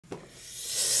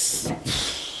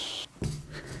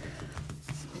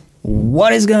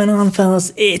What is going on,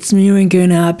 fellas? It's me, RinKo,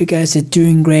 and I hope you guys are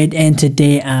doing great. And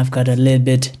today I've got a little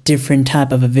bit different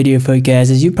type of a video for you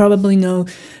guys. As you probably know,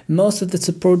 most of the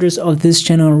supporters of this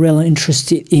channel are really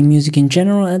interested in music in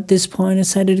general. At this point, I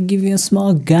decided to give you a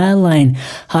small guideline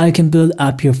how you can build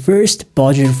up your first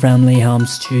budget-friendly home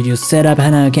studio setup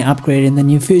and how you can upgrade in the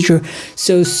near future.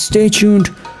 So stay tuned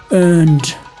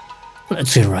and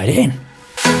let's get right in.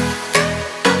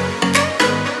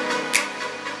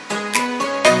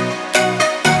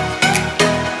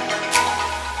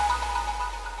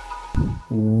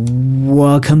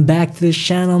 Welcome back to the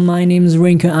channel. My name is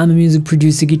RinKo. I'm a music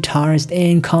producer, guitarist,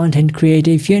 and content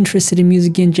creator. If you're interested in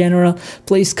music in general,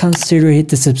 please consider hit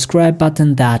the subscribe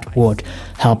button. That would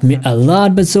help me a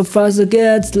lot. But so far so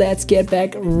good. Let's get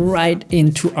back right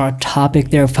into our topic.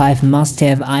 There are 5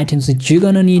 must-have items that you're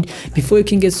gonna need before you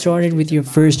can get started with your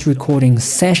first recording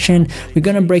session. We're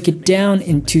gonna break it down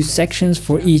in 2 sections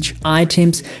for each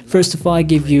items. First of all, I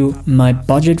give you my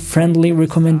budget-friendly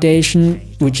recommendation,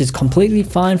 which is completely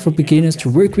fine for beginners to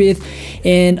work with,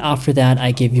 and after that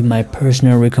I give you my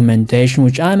personal recommendation,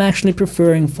 which I'm actually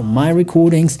preferring for my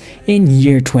recordings in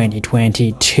year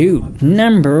 2022.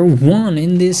 Number 1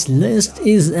 in this list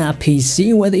is a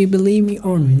PC. Whether you believe me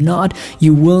or not,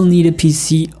 you will need a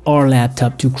PC or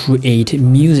laptop to create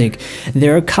music.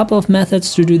 There are a couple of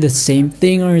methods to do the same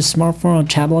thing on your smartphone or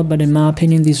tablet, but in my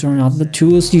opinion these are not the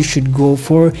tools you should go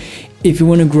for if you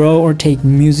want to grow or take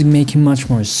music making much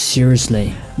more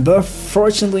seriously. But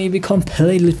fortunately, you'll be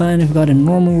completely fine if you've got a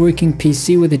normal working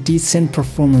PC with a decent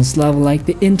performance level like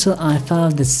the Intel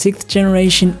i5, the 6th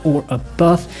generation or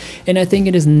above, and I think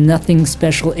it is nothing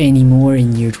special anymore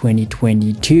in year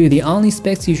 2022. The only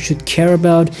specs you should care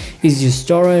about is your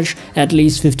storage, at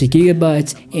least 50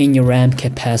 gigabytes, and your RAM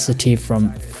capacity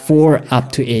from 4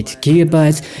 up to 8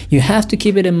 gigabytes. You have to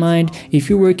keep it in mind, if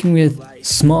you're working with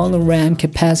smaller RAM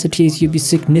capacities, you'll be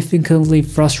significantly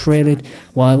frustrated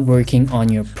while working on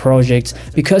your projects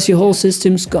because your whole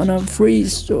system's gonna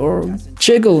freeze or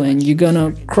jiggle and you're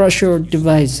gonna crush your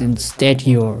device instead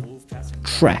your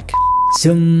track.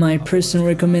 So my personal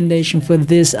recommendation for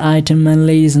this item, my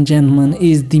ladies and gentlemen,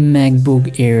 is the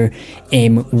MacBook Air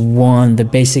M1, the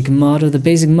basic model. The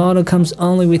basic model comes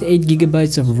only with 8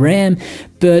 gigabytes of RAM,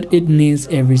 but it needs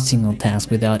every single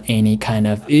task without any kind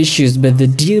of issues. But the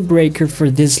deal breaker for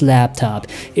this laptop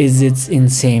is its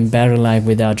insane battery life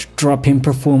without dropping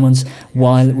performance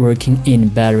while working in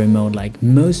battery mode like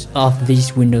most of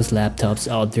these Windows laptops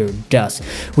out there does,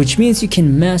 which means you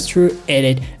can master,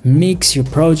 edit, mix your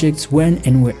projects when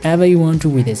and wherever you want to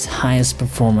with its highest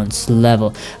performance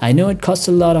level. I know it costs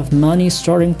a lot of money,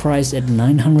 starting price at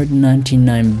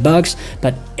 $999,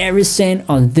 but every cent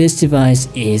on this device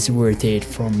is worth it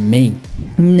for me.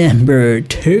 Number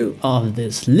 2 of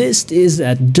this list is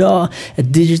a DAW, a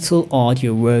digital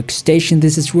audio workstation.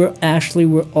 This is where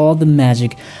all the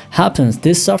magic happens.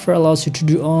 This software allows you to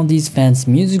do all these fancy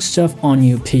music stuff on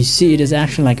your PC. It is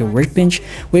actually like a workbench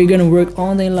where you're gonna work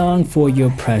all day long for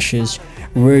your precious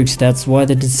works. That's why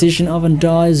the decision of a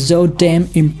DAW is so damn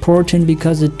important,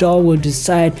 because the DAW will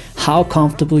decide how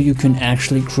comfortable you can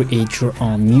actually create your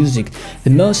own music. The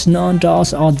most known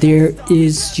DAWs out there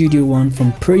is Studio One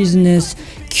from Presonus,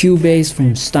 Cubase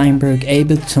from Steinberg,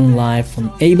 Ableton Live from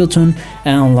Ableton,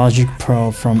 and Logic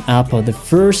Pro from Apple. The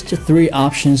first 3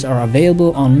 options are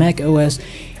available on Mac OS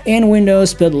and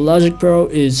Windows, but Logic Pro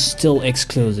is still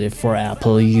exclusive for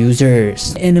Apple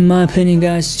users. And in my opinion,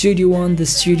 guys, Studio One, the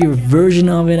studio version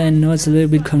of it, I know it's a little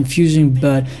bit confusing,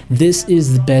 but this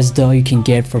is the best DAW you can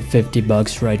get for 50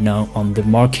 bucks right now on the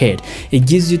market. It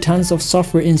gives you tons of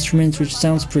software instruments which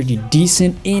sounds pretty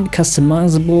decent and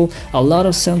customizable, a lot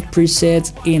of sound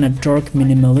presets, and a dark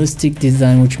minimalistic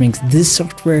design, which makes this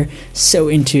software so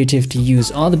intuitive to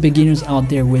use. All the beginners out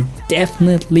there will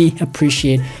definitely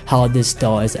appreciate how this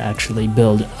DAW is actually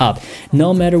built up.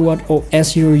 No matter what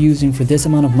OS you're using, for this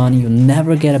amount of money you'll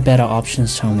never get a better option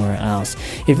somewhere else.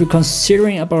 If you're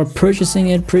considering about purchasing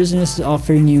it, Presonus is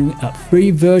offering you a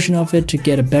free version of it to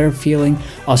get a better feeling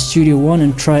of Studio One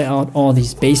and try out all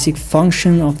these basic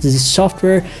functions of this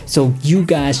software, so you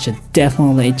guys should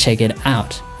definitely check it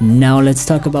out. Now let's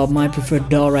talk about my preferred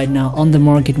DAW right now on the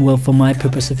market. Well, for my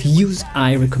purpose of use,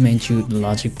 I recommend you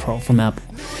Logic Pro from Apple.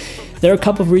 There are a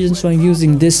couple of reasons why I'm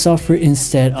using this software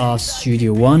instead of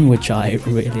Studio One, which I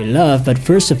really love. But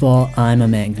first of all, I'm a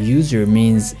Mac user,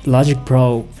 means Logic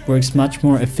Pro works much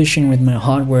more efficient with my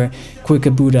hardware, quicker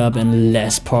boot up and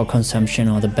less power consumption,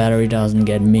 or the battery doesn't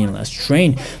get meaningless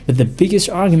drained. But the biggest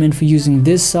argument for using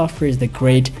this software is the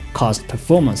great cost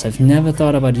performance. I've never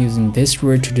thought about using this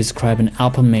word to describe an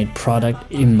Apple-made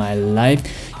product in my life.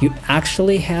 You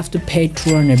actually have to pay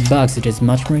 $200. It is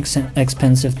much more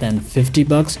expensive than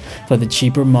 $50 for the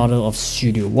cheaper model of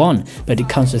Studio One, but it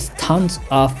comes with tons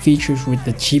of features which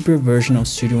the cheaper version of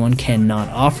Studio One cannot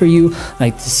offer you,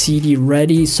 like the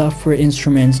CD-ready software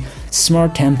instruments,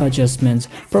 smart tempo adjustments,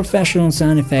 professional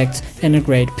sound effects, and a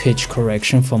great pitch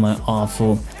correction for my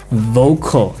awful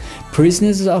vocal.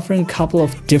 Presonus is offering a couple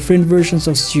of different versions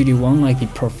of Studio One, like the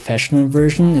professional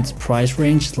version. Its price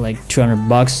range is like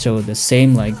 $200, so the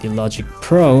same like the Logic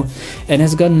Pro, and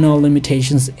has got no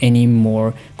limitations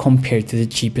anymore compared to the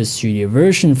cheapest Studio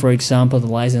version. For example, the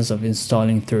license of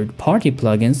installing third-party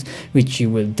plugins, which you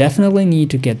will definitely need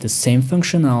to get the same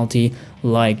functionality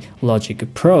like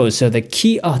Logic Pro. So the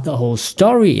key of the whole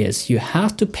story is you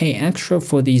have to pay extra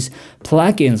for these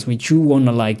plugins which you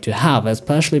wanna like to have,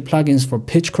 especially plugins for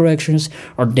pitch corrections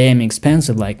are damn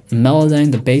expensive. Like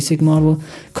Melodyne, the basic model,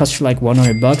 costs you like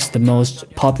 $100. The most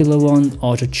popular one,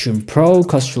 Auto-Tune Pro,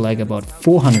 costs you like about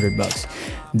 $400.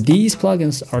 These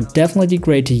plugins are definitely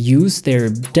great to use. They're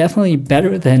definitely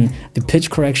better than the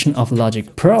pitch correction of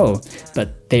Logic Pro,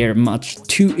 but they're much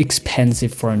too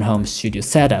expensive for a home studio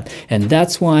setup, and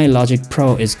that's why Logic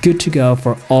Pro is good to go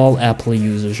for all Apple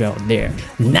users out there.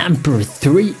 Number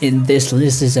 3 in this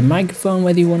list is a microphone.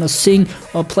 Whether you want to sing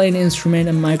or play an instrument,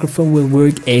 a microphone will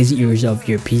work as ears of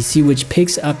your PC, which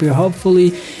picks up your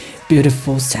hopefully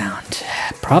beautiful sound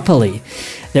properly.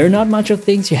 There are not much of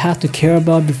things you have to care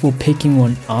about before picking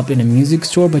one up in a music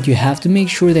store, but you have to make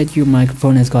sure that your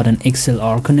microphone has got an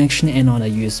XLR connection and not a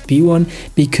USB one,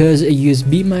 because a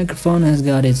USB microphone has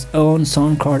got its own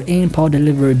sound card and power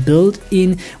delivery built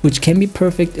in, which can be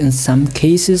perfect in some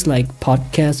cases, like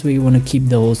podcasts where you want to keep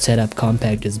the whole setup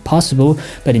compact as possible,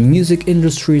 but in music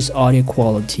industries, audio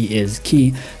quality is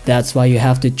key. That's why you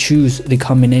have to choose the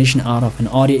combination out of an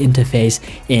audio interface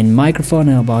and microphone.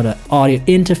 And about an audio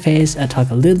interface, I talk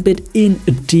a little bit in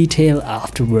detail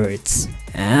afterwards.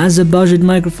 As a budget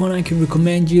microphone, I can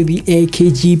recommend you the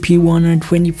AKAI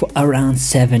GP120 for around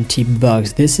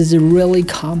 $70. This is a really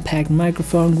compact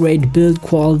microphone, great build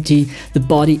quality. The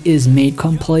body is made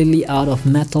completely out of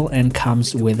metal and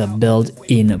comes with a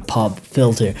built-in pop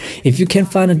filter. If you can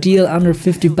find a deal under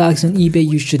 $50 on eBay,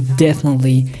 you should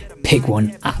definitely pick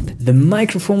one up. The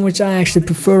microphone which I actually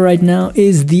prefer right now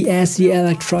is the SE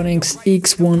Electronics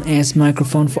X1S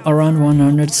microphone for around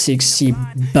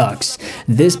 $160.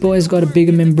 This boy has got a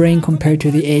bigger membrane compared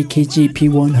to the AKAI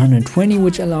GP120,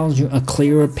 which allows you a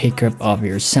clearer pickup of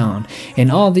your sound.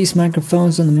 And all these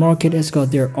microphones on the market has got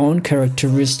their own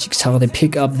characteristics how they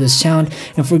pick up the sound,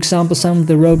 and for example, some of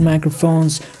the Rode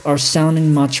microphones are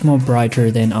sounding much more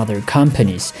brighter than other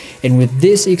companies. And with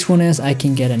this X1S I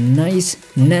can get a nice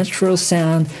natural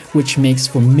sound, which makes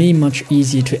for me much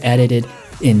easier to edit it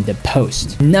in the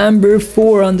post. Number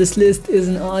 4 on this list is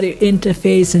an audio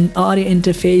interface. An audio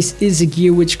interface is a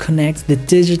gear which connects the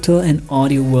digital and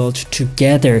audio world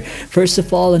together. First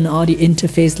of all, an audio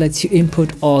interface lets you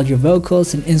input all your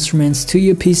vocals and instruments to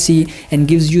your PC and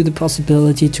gives you the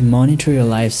possibility to monitor your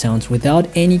live sounds without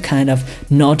any kind of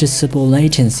noticeable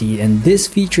latency. And this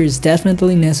feature is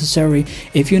definitely necessary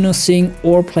if you want to sing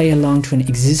or play along to an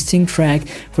existing track.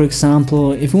 For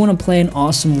example, if you want to play an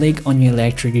awesome lick on your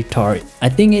electric guitar,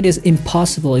 I think it is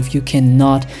impossible if you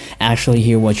cannot actually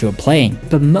hear what you're playing.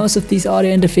 But most of these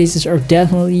audio interfaces are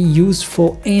definitely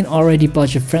useful and already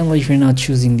budget friendly if you're not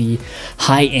choosing the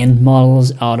high-end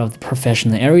models out of the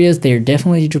professional areas. They are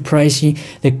definitely too pricey.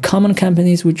 The common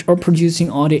companies which are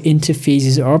producing audio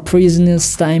interfaces are Presonus,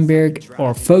 Steinberg,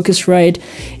 or Focusrite.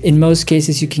 In most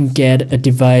cases you can get a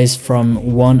device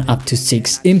from 1 up to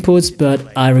 6 inputs,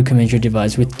 but I recommend your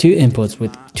device with 2 inputs,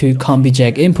 with 2 combi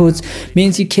jack inputs.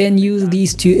 Means you can use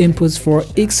these 2 inputs for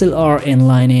XLR and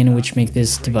line in, which make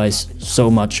this device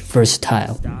so much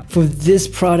versatile. For this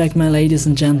product, my ladies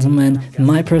and gentlemen,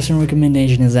 my personal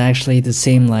recommendation is actually the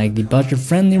same like the budget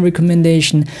friendly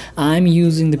recommendation. I'm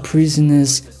using the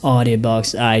Presonus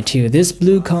Audiobox i2. This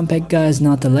blue compact guy is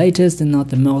not the latest and not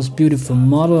the most beautiful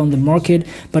model on the market,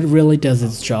 but really does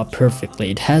its job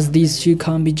perfectly. It has these 2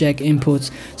 combi jack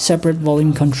inputs, separate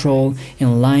volume control,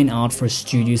 and line out for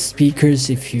studio speakers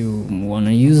if you want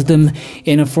to use them,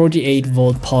 in a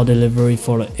 48-volt power delivery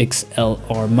for the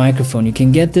XLR microphone. You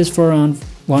can get this for around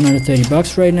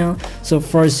 $130 right now, So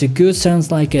far so good,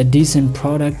 sounds like a decent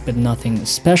product but nothing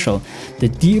special. The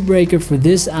deal breaker for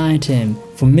this item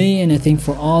for me, and I think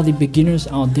for all the beginners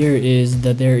out there, is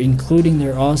that they're including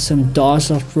their awesome DAW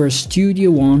software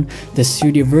Studio One, the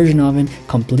studio version of it,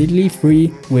 completely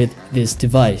free with this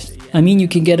device. I mean, you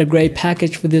can get a great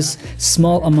package for this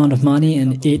small amount of money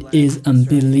and it is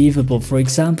unbelievable. For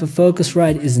example,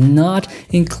 Focusrite is not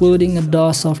including a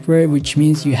DAW software, which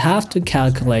means you have to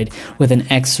calculate with an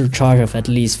extra charge of at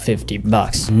least 50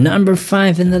 bucks. Number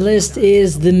 5 in the list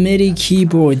is the MIDI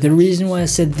keyboard. The reason why I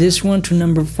said this one to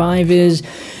number 5 is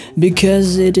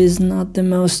because it is not the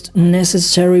most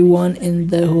necessary one in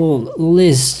the whole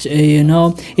list. You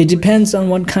know, it depends on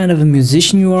what kind of a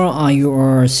musician you are. Are you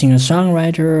a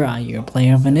singer-songwriter? Are you a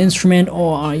player of an instrument?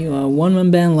 Or are you a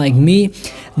one-man band like me?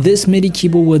 This MIDI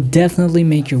keyboard will definitely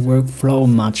make your workflow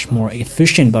much more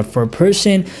efficient. But for a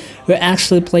person who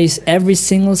actually plays every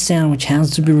single sound which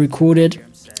has to be recorded,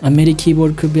 a MIDI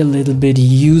keyboard could be a little bit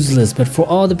useless. But for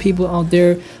all the people out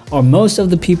there, or most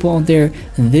of the people out there,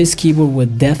 this keyboard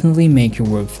would definitely make your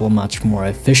workflow much more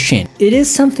efficient. It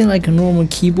is something like a normal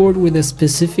keyboard with a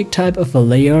specific type of a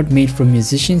layout made for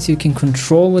musicians. You can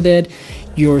control with it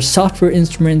your software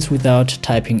instruments without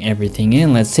typing everything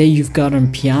in. Let's say you've got a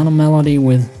piano melody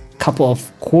with couple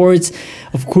of chords.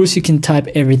 Of course, you can type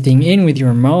everything in with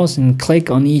your mouse and click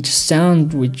on each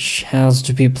sound which has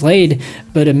to be played,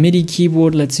 but a MIDI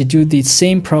keyboard lets you do the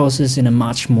same process in a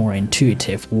much more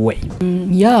intuitive way.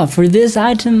 Yeah, for this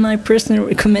item, my personal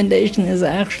recommendation is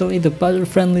actually the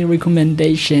budget-friendly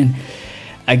recommendation.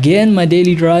 Again, my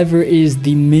daily driver is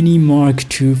the Mini Mark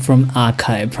II from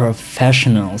AKAI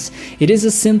Professionals. It is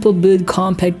a simple build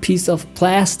compact piece of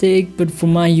plastic, but for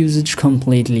my usage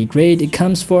completely great. It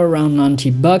comes for around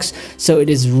 90 bucks, so it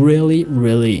is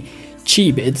really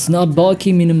cheap. It's not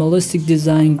bulky, minimalistic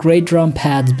design, great drum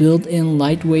pads, built-in,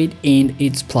 lightweight, and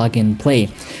it's plug and play.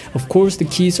 Of course, the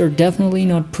keys are definitely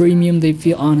not premium. They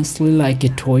feel honestly like a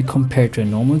toy compared to a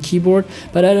normal keyboard,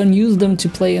 but I don't use them to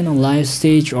play on a live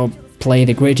stage or play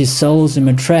the greatest solos in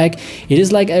my track. It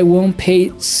is like I won't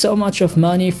pay so much of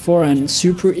money for a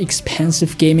super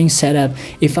expensive gaming setup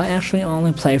if I actually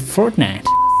only play Fortnite.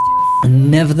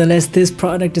 Nevertheless, this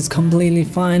product is completely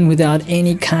fine without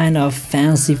any kind of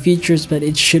fancy features, but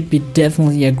it should be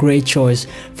definitely a great choice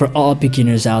for all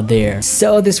beginners out there.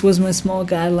 So this was my small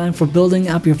guideline for building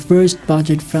up your first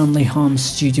budget-friendly home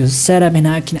studio setup and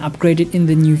how you can upgrade it in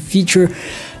the new feature.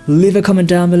 Leave a comment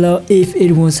down below if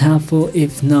it was helpful.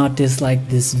 If not, dislike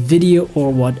this video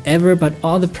or whatever, but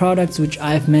all the products which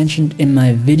I've mentioned in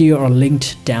my video are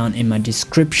linked down in my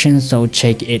description, so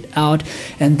check it out.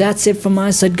 And that's it from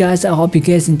my side, guys. I hope you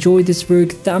guys enjoyed this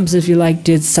work. Thumbs if you liked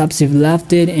it, subs if you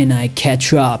loved it, and I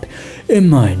catch you up in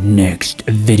my next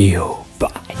video.